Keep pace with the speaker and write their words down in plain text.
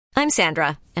I'm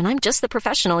Sandra, and I'm just the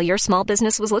professional your small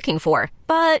business was looking for.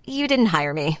 But you didn't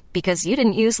hire me because you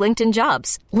didn't use LinkedIn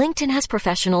Jobs. LinkedIn has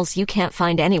professionals you can't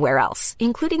find anywhere else,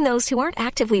 including those who aren't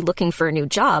actively looking for a new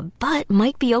job, but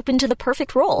might be open to the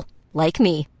perfect role, like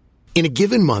me. In a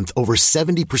given month, over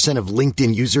 70% of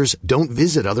LinkedIn users don't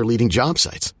visit other leading job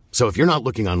sites. So if you're not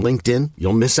looking on LinkedIn,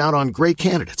 you'll miss out on great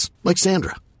candidates like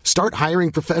Sandra. Start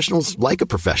hiring professionals like a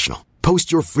professional.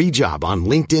 Post your free job on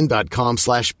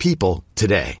linkedin.com/people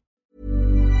today.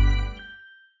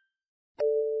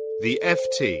 The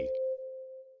FT.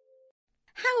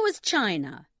 How was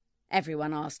China?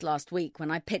 Everyone asked last week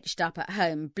when I pitched up at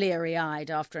home,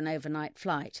 bleary-eyed after an overnight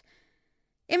flight.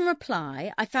 In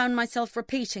reply, I found myself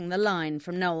repeating the line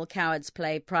from Noel Coward's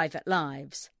play Private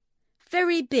Lives.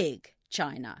 Very big,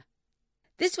 China.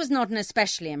 This was not an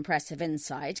especially impressive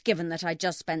insight, given that I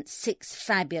just spent 6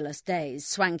 fabulous days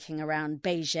swanking around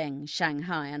Beijing,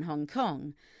 Shanghai and Hong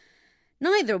Kong.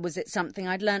 Neither was it something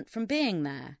I'd learnt from being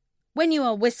there. When you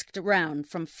are whisked around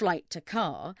from flight to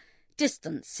car,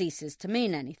 distance ceases to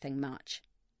mean anything much.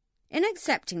 In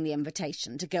accepting the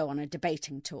invitation to go on a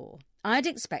debating tour, I'd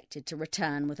expected to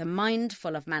return with a mind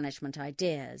full of management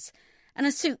ideas and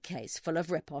a suitcase full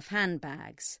of rip-off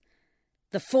handbags.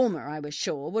 The former, I was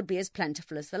sure, would be as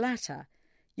plentiful as the latter.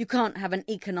 You can't have an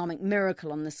economic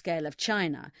miracle on the scale of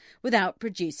China without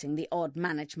producing the odd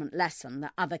management lesson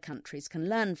that other countries can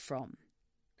learn from.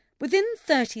 Within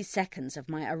 30 seconds of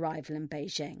my arrival in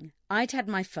Beijing, I'd had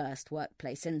my first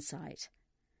workplace insight.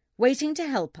 Waiting to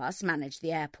help us manage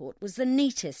the airport was the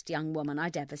neatest young woman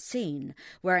I'd ever seen,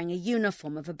 wearing a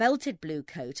uniform of a belted blue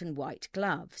coat and white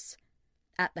gloves.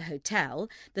 At the hotel,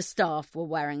 the staff were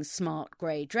wearing smart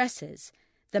grey dresses.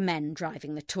 The men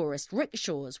driving the tourist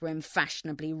rickshaws were in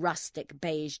fashionably rustic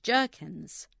beige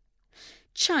jerkins.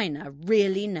 China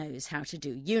really knows how to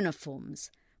do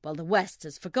uniforms, while the West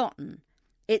has forgotten.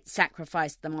 It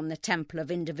sacrificed them on the temple of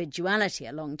individuality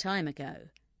a long time ago.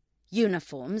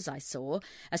 Uniforms, I saw,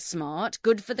 are smart,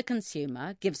 good for the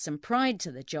consumer, give some pride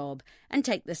to the job, and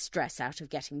take the stress out of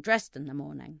getting dressed in the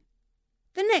morning.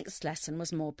 The next lesson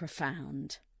was more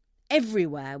profound.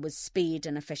 Everywhere was speed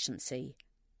and efficiency.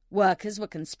 Workers were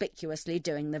conspicuously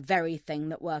doing the very thing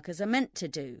that workers are meant to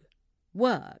do: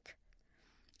 work.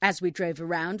 As we drove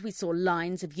around, we saw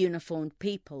lines of uniformed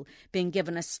people being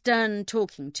given a stern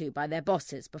talking to by their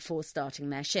bosses before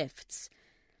starting their shifts.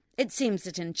 It seems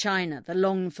that in China, the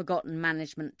long-forgotten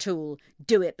management tool,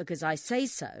 "do it because I say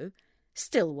so,"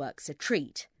 still works a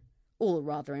treat. All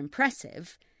rather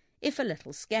impressive, if a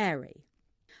little scary.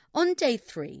 On day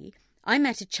 3, I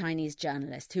met a Chinese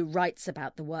journalist who writes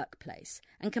about the workplace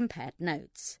and compared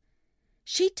notes.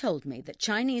 She told me that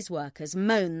Chinese workers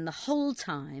moan the whole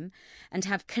time and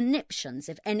have conniptions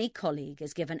if any colleague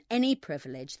is given any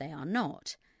privilege they are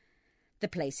not. The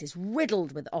place is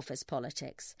riddled with office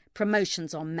politics.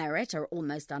 Promotions on merit are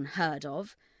almost unheard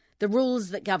of. The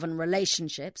rules that govern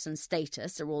relationships and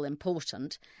status are all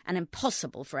important and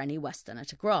impossible for any Westerner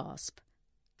to grasp.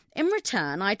 In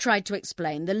return, I tried to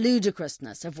explain the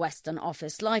ludicrousness of Western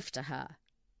office life to her.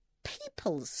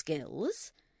 "People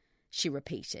skills?" she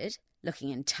repeated,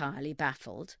 looking entirely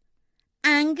baffled.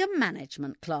 "Anger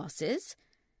management classes?"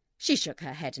 She shook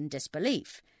her head in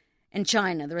disbelief. In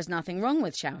China, there is nothing wrong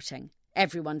with shouting.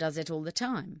 Everyone does it all the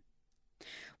time.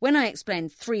 When I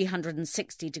explained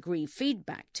 360-degree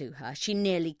feedback to her, she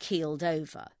nearly keeled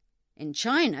over. In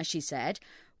China, she said,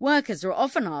 workers are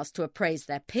often asked to appraise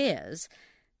their peers,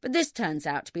 but this turns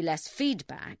out to be less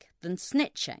feedback than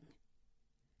snitching.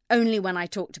 Only when I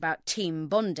talked about team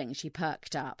bonding, she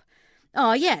perked up.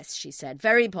 "Ah, yes," she said,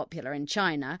 "very popular in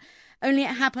China, only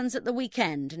it happens at the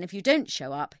weekend, and if you don't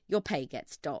show up, your pay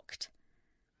gets docked."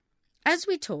 As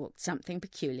we talked, something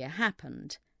peculiar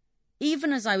happened.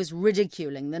 Even as I was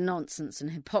ridiculing the nonsense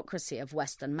and hypocrisy of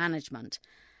Western management,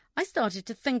 I started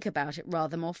to think about it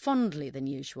rather more fondly than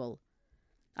usual.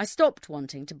 I stopped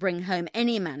wanting to bring home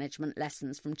any management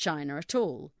lessons from China at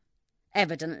all.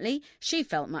 Evidently, she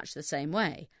felt much the same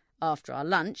way. After our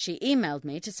lunch, she emailed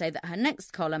me to say that her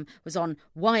next column was on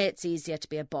why it's easier to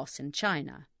be a boss in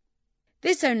China.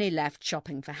 This only left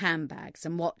shopping for handbags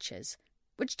and watches,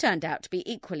 which turned out to be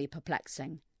equally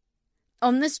perplexing.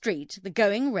 On the street, the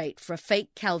going rate for a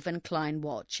fake Calvin Klein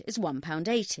watch is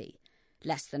 £1.80,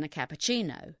 less than a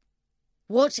cappuccino.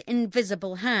 What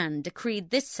invisible hand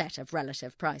decreed this set of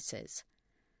relative prices?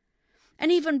 An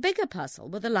even bigger puzzle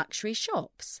were the luxury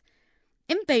shops.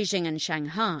 In Beijing and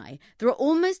Shanghai, there are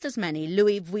almost as many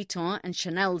Louis Vuitton and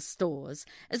Chanel stores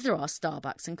as there are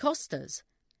Starbucks and Costas.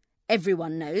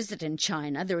 Everyone knows that in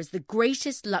China there is the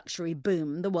greatest luxury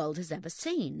boom the world has ever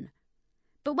seen.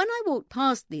 But when I walked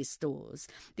past these stores,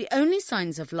 the only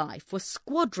signs of life were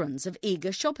squadrons of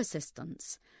eager shop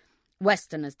assistants.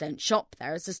 Westerners don't shop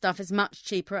there as the stuff is much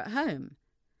cheaper at home.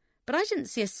 But I didn't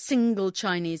see a single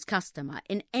Chinese customer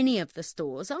in any of the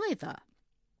stores either.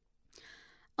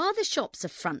 Are the shops a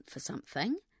front for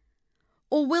something?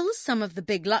 Or will some of the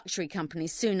big luxury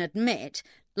companies soon admit,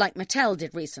 like Mattel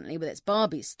did recently with its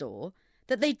Barbie store,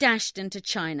 that they dashed into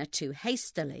China too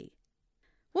hastily?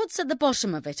 What's at the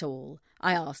bottom of it all?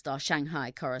 I asked our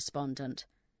Shanghai correspondent.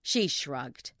 She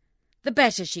shrugged. The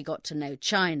better she got to know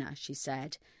China, she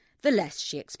said, the less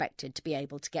she expected to be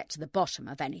able to get to the bottom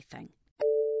of anything.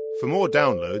 For more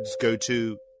downloads, go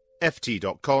to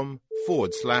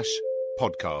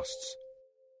ft.com/podcasts.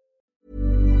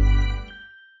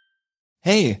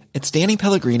 Hey, it's Danny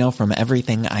Pellegrino from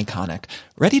Everything Iconic.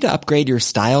 Ready to upgrade your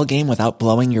style game without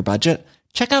blowing your budget?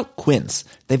 Check out Quince.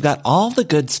 They've got all the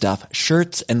good stuff,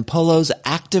 shirts and polos,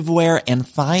 activewear, and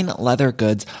fine leather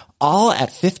goods, all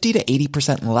at 50 to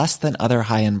 80% less than other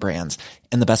high-end brands.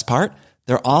 And the best part?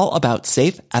 They're all about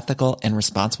safe, ethical, and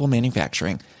responsible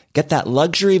manufacturing. Get that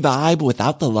luxury vibe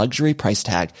without the luxury price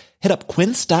tag. Hit up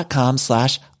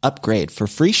quince.com/upgrade for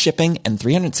free shipping and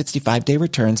 365-day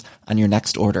returns on your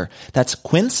next order. That's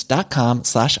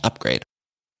quince.com/upgrade.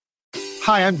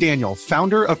 Hi, I'm Daniel,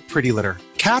 founder of Pretty Litter.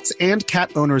 Cats and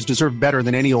cat owners deserve better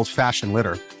than any old-fashioned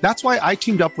litter. That's why I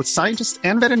teamed up with scientists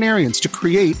and veterinarians to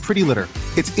create Pretty Litter.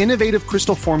 Its innovative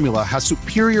crystal formula has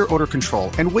superior odor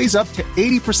control and weighs up to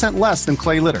 80% less than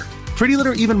clay litter. Pretty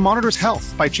Litter even monitors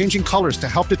health by changing colors to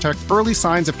help detect early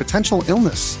signs of potential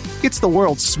illness. It's the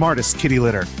world's smartest kitty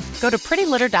litter. Go to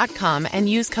prettylitter.com and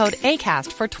use code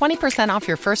ACAST for 20% off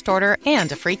your first order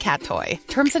and a free cat toy.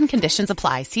 Terms and conditions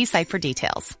apply. See site for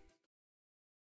details.